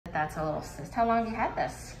that's a little cyst. How long have you had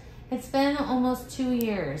this? It's been almost 2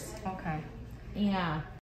 years. Okay. Yeah.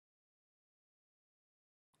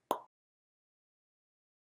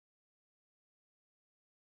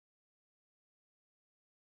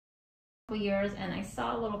 Years, and I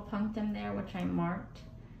saw a little punctum there, which I marked.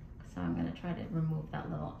 So I'm gonna try to remove that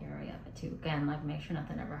little area of it too. Again, like make sure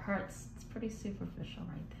nothing ever hurts. It's pretty superficial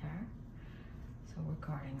right there. So we're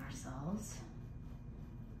guarding ourselves.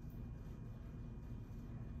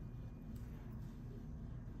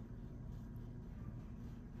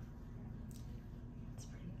 It's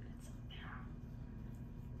pretty good. It's up there.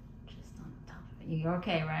 Just on the top of it. You're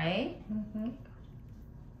okay, right? Mm-hmm. Got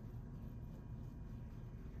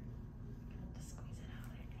to squeeze it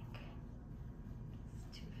out, I think.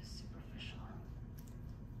 It's too superficial.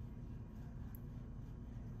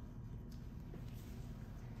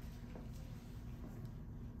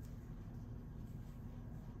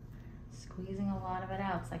 Squeezing a lot of it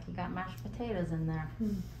out. It's like you got mashed potatoes in there.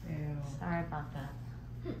 Ew. Sorry about that.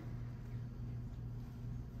 Hey,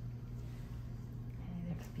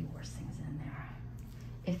 there could be worse things in there.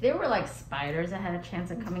 If there were like spiders that had a chance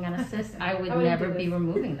of coming on a cyst, I would never be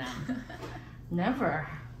removing them. Never.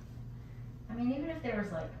 I mean, even if there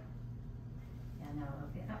was like, yeah, no,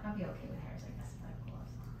 I'll be okay with hairs, I guess, if I have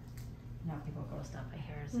gloves on. You know, people grossed out by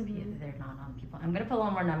hairs if they're not on people. I'm gonna put a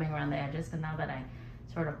little more numbing around the edges, because now that I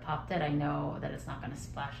sort of popped it, I know that it's not gonna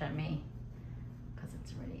splash at me because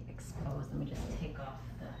it's already exposed. Let me just take off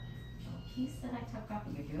the little piece that I took off.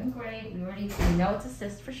 You're doing great. We know it's a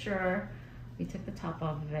cyst for sure. We took the top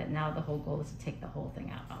off of it. Now the whole goal is to take the whole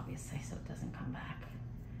thing out, obviously, so it doesn't come back.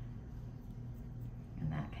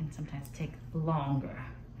 And that can sometimes take longer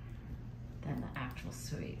than the actual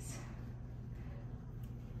suites.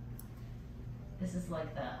 This is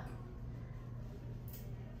like the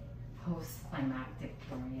post-climactic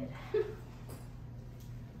period.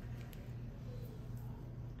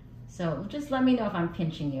 So just let me know if I'm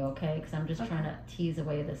pinching you, okay? Because I'm just trying to tease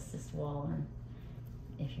away this cyst wall, and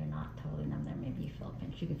if you're not totally numb there, maybe you feel a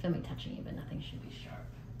pinch. You can feel me touching you, but nothing should be sharp.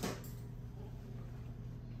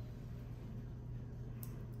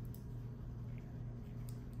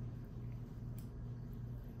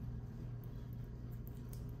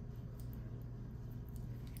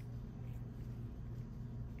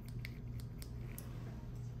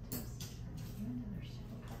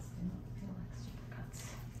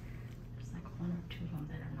 One or two of them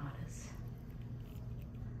that are not as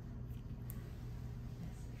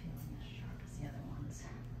feeling as sharp as the other ones.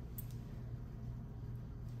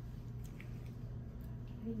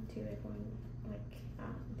 I think too, like when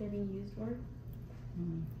they're being used more.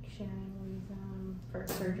 Sharing these for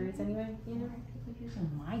surgeries anyway, you know. People using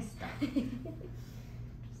my stuff. Just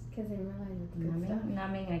because they realize it's good stuff.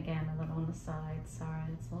 Numbing again a little on the side.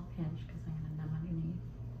 Sorry, it's a little pinch because I'm gonna numb underneath.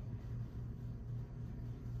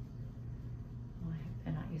 Well, I hope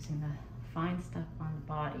they're not using the fine stuff on the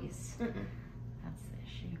bodies. That's the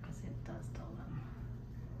issue, because it does dull them.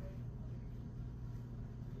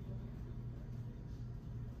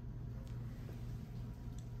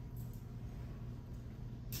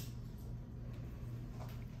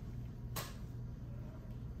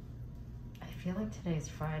 I feel like today's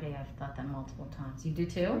Friday. I've thought that multiple times. You do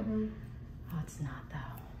too? Oh, it's not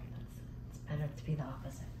though. It's better to be the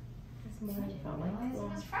opposite. This morning felt like it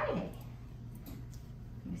was Friday.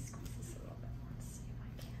 Let me squeeze this a little bit more and see if I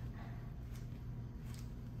can.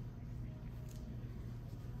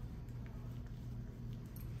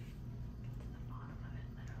 Get to the bottom of it,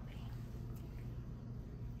 literally.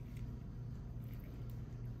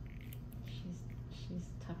 She's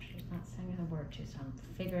tough. She's not saying a word to you, so I'm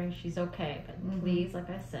figuring she's okay. But please, like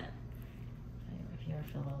I said, if you ever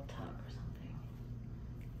feel a little tug or something.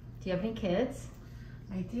 Do you have any kids?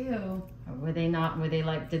 I do. Or were they not? Were they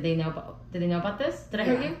like? Did they know about this? Did I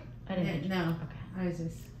hurt you? I didn't hurt you. No. Okay. I was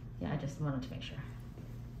just. Yeah, I just wanted to make sure.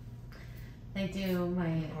 I do.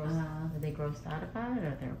 My. Are they grossed out about it,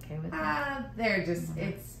 or they're okay with it? They're just.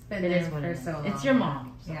 It's been It there is what for it is. so long. It's your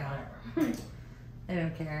mom. So Yeah. whatever. I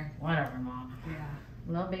don't care. Whatever, mom. Yeah.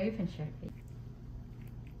 Little baby pincher.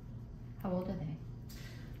 How old are they?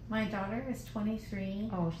 My daughter is 23.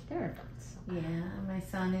 Oh, they're adults. Okay. Yeah. My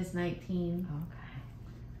son is 19. Okay.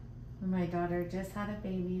 My daughter just had a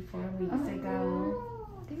baby 4 weeks ago.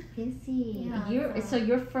 Oh, they're busy. Yeah, So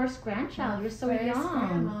your first grandchild. You're so First young.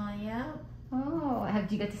 grandma, yeah. Oh,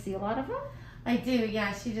 do you get to see a lot of them? I do,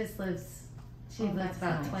 yeah. She just lives. She lives that's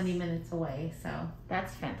about nice. 20 minutes away, so.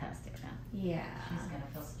 That's fantastic then. Yeah. She's gonna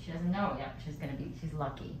feel. She doesn't know yet. She's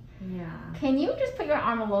lucky. Yeah. Can you just put your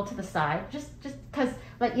arm a little to the side, just because,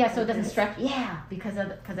 like, yeah, so it doesn't stretch. Yeah, because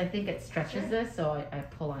I think it stretches this, so I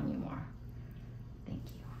pull on you more. Thank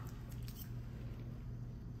you.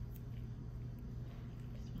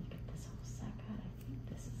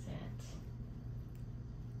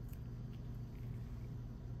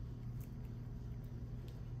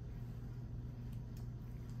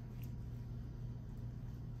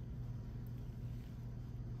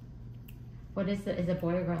 What is it? Is it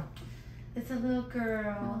boy or girl? It's a little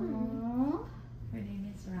girl. Aww. Her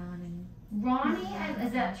name is Ronnie. Ronnie, and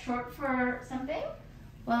is that short for something?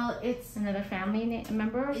 Well, it's Another family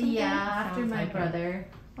member or something? yeah, after Sounds my like brother.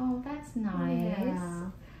 Oh, that's nice. Yeah.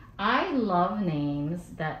 I love names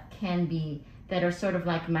that can be, that are sort of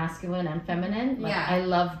like masculine and feminine. Like Yeah. I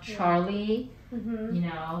love Charlie, Mm-hmm. you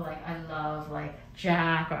know, like I love like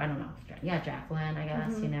Jack, or I don't know. Yeah, Jacqueline, I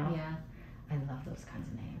guess, you know. Yeah. I love those kinds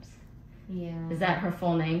of names. Yeah. Is that her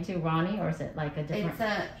full name too, Ronnie, or is it like a different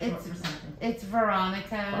It's short for something? it's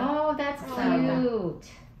Veronica. Oh, that's So-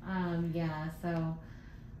 cute. Yeah, so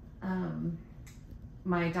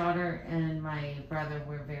my daughter and my brother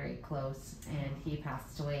were very close, and he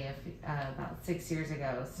passed away about 6 years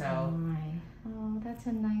ago. So Oh, my. Oh, that's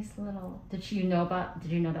a nice little. Did you know that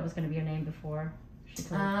was going to be your name before she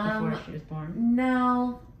told before she was born?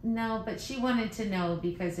 no, but she wanted to know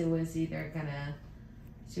because she was either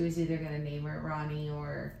gonna name her Ronnie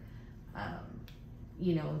or,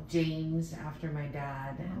 James after my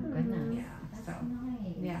dad. Oh, And goodness. yeah, That's so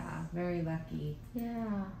nice. yeah, very lucky.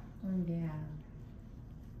 Yeah. Yeah.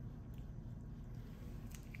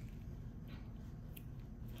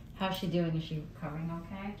 How's she doing? Is she recovering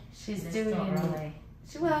okay? She's It's doing. still early.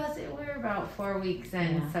 We're about 4 weeks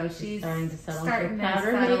in, Yeah, so she's she's starting to settle starting into to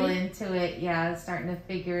powder, settle maybe? into it. Yeah, starting to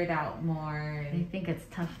figure it out more. They And think it's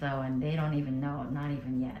tough though, and they don't even know. Not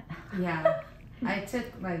even yet. yeah, I took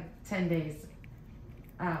like 10 days.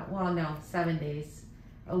 7 days,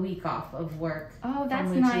 a week off of work. Oh, that's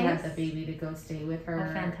from when nice. she had the baby to go stay with her.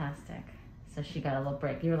 Oh, fantastic. So she got a little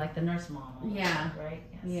break. You were like the nurse mom. almost, Yeah. Right.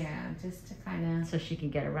 Yes. Yeah, just to kind of. So she can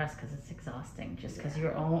get a rest because it's exhausting. Just because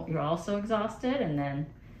you're also exhausted, and then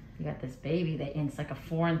you got this baby and it's like a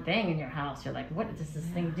foreign thing in your house. You're like, what is this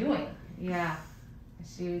thing doing? Yeah,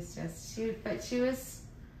 she was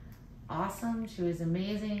awesome. She was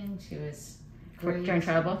amazing. She was great. During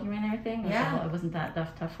childbirth, and everything. Yeah. It wasn't that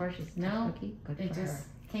tough for her. She's a No, tough cookie. Good It for just her.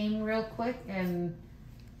 came real quick and.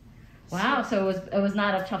 Wow. So it was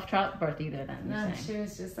not a tough childbirth either. Then you're No, saying. she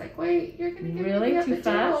was just like, wait, you're gonna get Really? me at Too the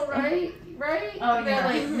table, fast? right? Oh, And they're yeah.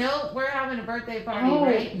 like, nope, we're having a birthday party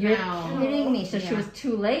right you're now. kidding me. So she Yeah. was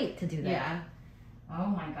too late to do that. Yeah, Oh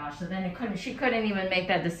my gosh! So then she couldn't even make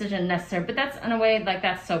that decision necessary. But that's in a way like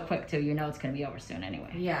that's so quick too. You know it's going to be over soon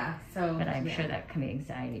anyway. yeah. So, But I'm yeah. sure that can be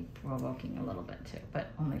anxiety provoking a little bit too. But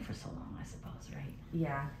only for so long, I suppose, right?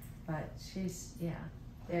 Yeah, but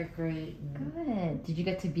they're great. And Good. Did you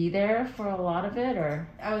get to be there for a lot of it, or?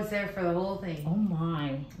 I was there for the whole thing. Oh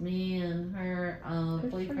my! Me and her Good for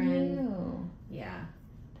boyfriend. you. Yeah.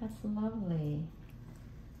 That's lovely.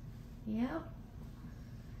 Yep.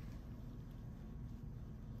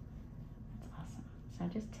 That's awesome. So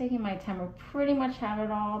I'm just taking my time. We pretty much have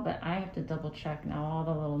it all, but I have to double check now all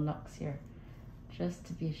the little nooks here, just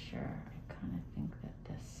to be sure. I kind of think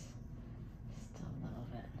that this is still a little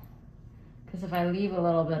bit, because if I leave a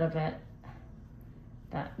little bit of it,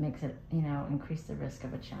 that makes it, increase the risk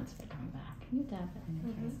of a chance of it coming back. Can you dab it in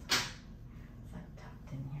your case? It's like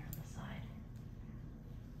tucked in here on the side.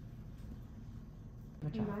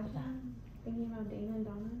 Good job with that. Imagine thinking about Dana and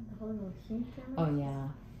Donna, the whole little huge cameras. Oh yeah,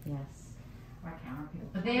 yes. Our camera people,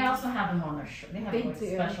 but they also have them on their shirt. They have They like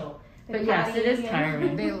do. special. The But yes, it is padding, yeah.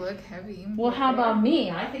 tiring. They look heavy. Well, how about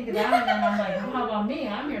me? I think of that, and then I'm like, well, how about me?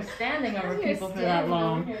 I'm here standing over You're people for that standing over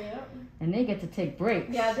long, here, yep. and they get to take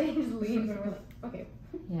breaks. Yeah, they just leave and we're like, okay.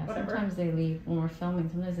 Yeah, whatever. sometimes they leave when we're filming.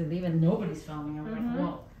 Sometimes they leave and nobody's filming. I'm Mhm. like,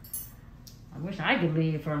 well, I wish I could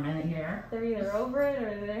leave for a minute here. They're either over it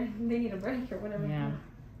or they need a break or whatever. Yeah.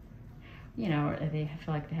 Or they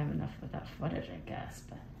feel like they have enough with that footage, I guess,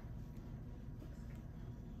 but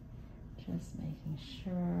just making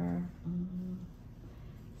sure.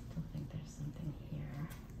 Still think there's something here.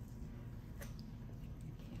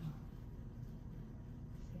 Thank you.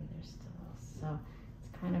 See, there's still, so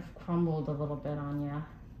it's kind of crumbled a little bit on you.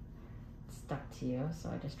 It's stuck to you, so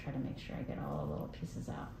I just try to make sure I get all the little pieces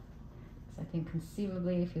out. Because I think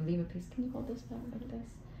conceivably, if you leave a piece, can you hold this back like this?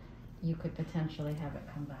 You could potentially have it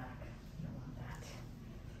come back. You don't want that.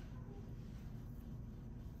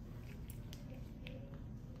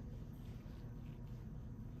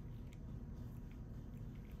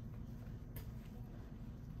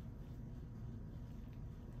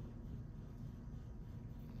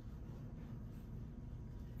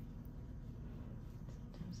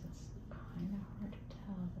 Sometimes it's kind of hard to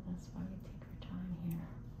tell, but that's why we take our time here.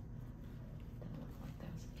 Doesn't look like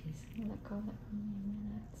that was a piece. Can you let go of that for me a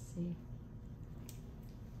minute? Let's see.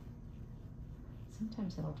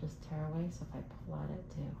 Sometimes it'll just tear away, so if I pull at it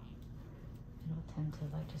too, it'll tend to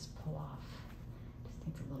just pull off. Just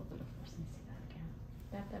needs a little bit of force. Let me see that again.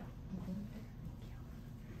 That. Thank you.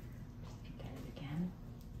 Just be careful.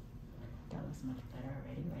 looks much better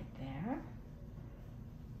already right there.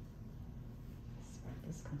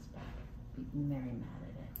 This comes back, be very mad at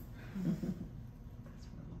it. Because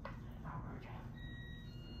we're looking at it hard.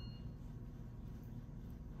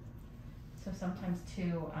 So sometimes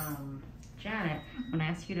too, Janet, when I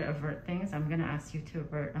ask you to avert things, I'm gonna ask you to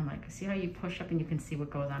avert, I'm like, see how you push up and you can see what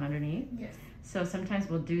goes on underneath? Yes. So sometimes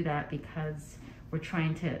we'll do that because we're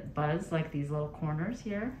trying to buzz like these little corners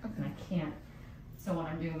here, and I can't. So when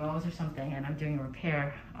I'm doing Mohs or something and I'm doing a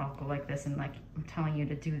repair, I'll go like this and like I'm telling you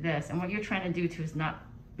to do this. And what you're trying to do too is not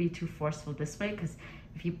be too forceful this way, because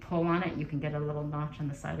if you pull on it, you can get a little notch on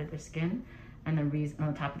the side of their skin and the reason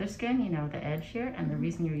on the top of their skin, you know, the edge here. And the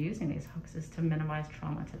reason you're using these hooks is to minimize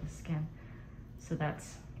trauma to the skin. So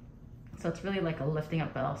it's really like a lifting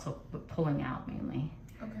up, but also pulling out mainly.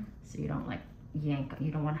 Okay. So you don't like yank,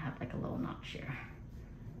 you don't want to have like a little notch here.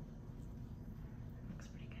 Looks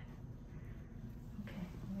pretty good. Okay,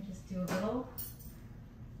 let me just do a little,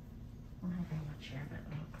 I don't have very much here, but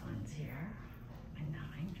little cleanse here. My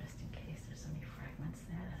 9, just in case there's any fragments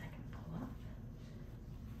there that I can pull up.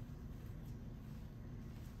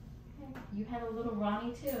 Okay. You had a little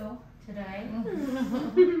Ronnie too today.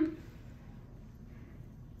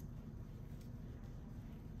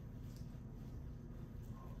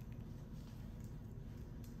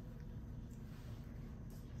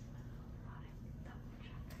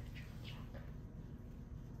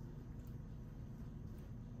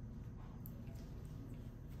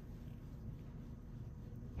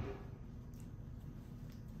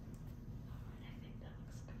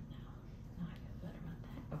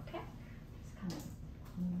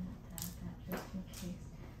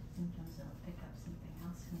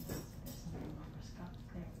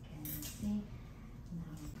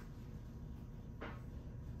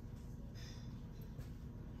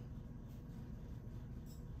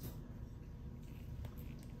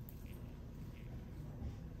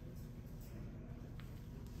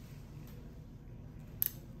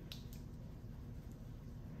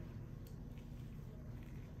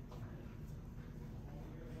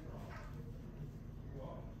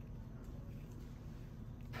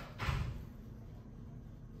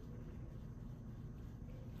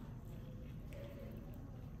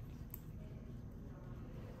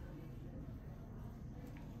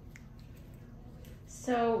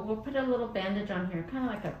 So we'll put a little bandage on here, kind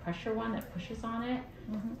of like a pressure one that pushes on it,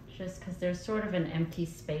 just because there's sort of an empty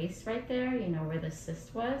space right there, you know, where the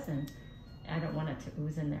cyst was, and I don't want it to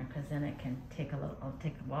ooze in there because then it can take it'll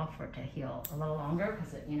take a while for it to heal a little longer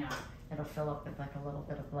because it, you know, it'll fill up with like a little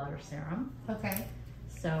bit of blood or serum. Okay.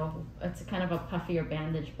 So it's kind of a puffier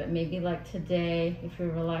bandage, but maybe like today, if you're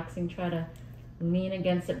relaxing, try to lean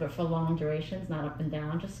against it, but for long durations, not up and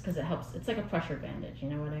down, just because it helps. It's like a pressure bandage, you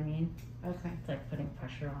know what I mean? Okay. It's like putting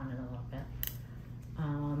pressure on it a little bit.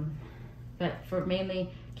 But for mainly,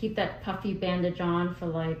 keep that puffy bandage on for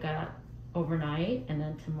like overnight, and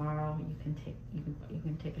then tomorrow you can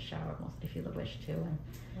take a shower most if you wish to,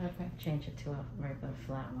 and change it to a regular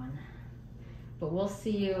flat one. But we'll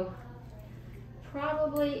see you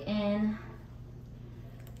probably in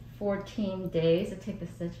 14 days to take the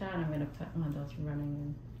stitch out. I'm going to put one of those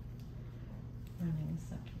running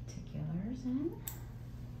subcuticulars in.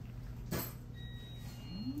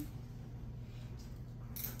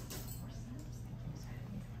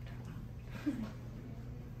 Okay.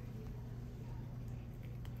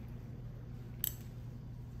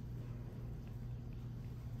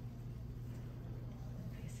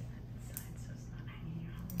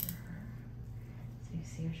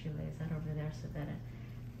 See how she lays that over there so that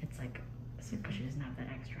it's like, because she doesn't have that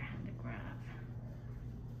extra hand to grab.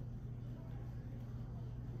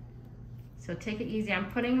 So take it easy.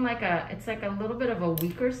 I'm putting like it's like a little bit of a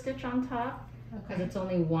weaker stitch on top because it's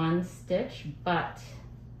only one stitch, but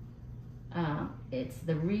it's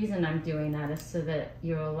the reason I'm doing that is so that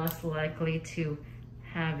you're less likely to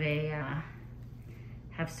have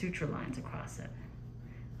have suture lines across it.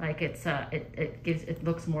 Like it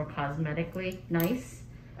looks more cosmetically nice.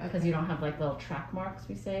 Because you don't have like little track marks,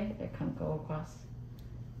 we say, that can go across.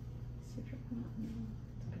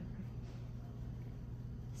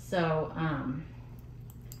 So,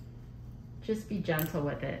 just be gentle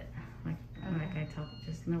with it. Like I tell,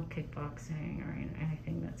 just no kickboxing or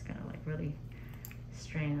anything that's gonna like really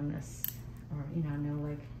strain on this, or no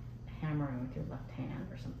like hammering with your left hand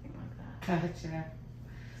or something like that. Gotcha.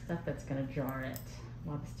 Stuff that's gonna jar it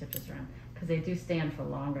while the stitches are in, because they do stand for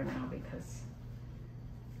longer now because.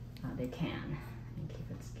 They can, and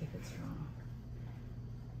keep it strong.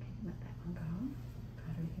 Okay, let that one go.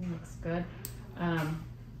 God, everything looks good.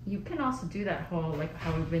 You can also do that whole, like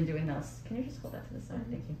how we've been doing this. Can you just hold that to the side?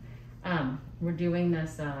 Thank you. We're doing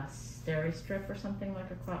this steri strip or something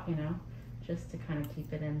like a cloth, you know, just to kind of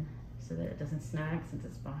keep it in so that it doesn't snag since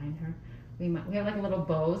it's behind her. We have like little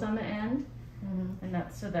bows on the end, and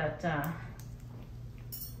that's so that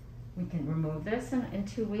we can remove this in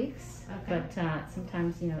 2 weeks. Okay. But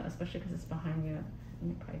sometimes, you know, especially because it's behind you,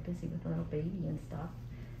 and you're probably busy with a little baby and stuff,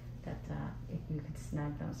 that if you could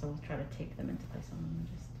snag them, so we'll try to take them into place. I'm gonna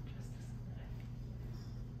just adjust this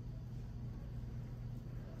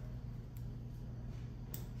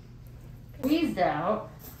a bit. Squeezed out.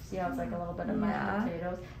 See how it's like a little bit of mashed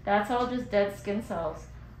potatoes? That's all just dead skin cells.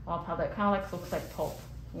 All powder. It kind of like looks like pulp,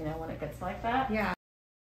 you know, when it gets like that. Yeah.